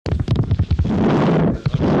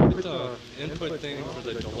input thing for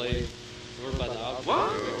the delay over by the output.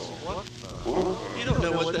 What? You don't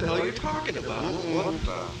know what the hell you're talking about. What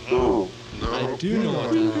the No. I do know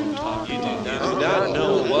what the hell I'm talking about. You do not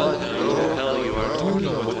know what the hell you are talking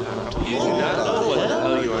about. You do not know what the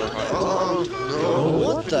hell you are talking about.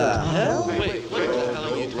 What the hell? Wait, what the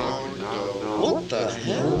hell are you talking about? What the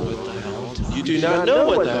hell? You do not know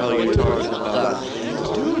what the hell you're talking about.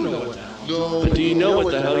 I do know what the hell. But do you know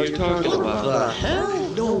what the hell you're talking about? The hell?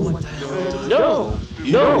 Know what the hell. No.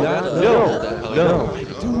 You do not know what the hell you're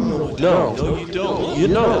talking I do know what the about. hell. No, you don't. You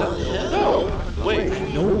know. No. Wait.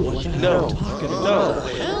 Know what the hell No. I'm talking about.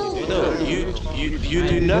 No. No. You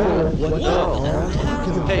do not. No.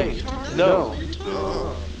 Hey. No.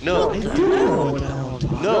 No. I do know what the hell I'm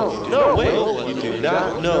talking about. No. No. Wait. You do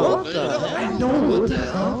not know. I know what the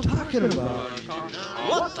hell I'm talking about.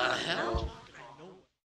 What the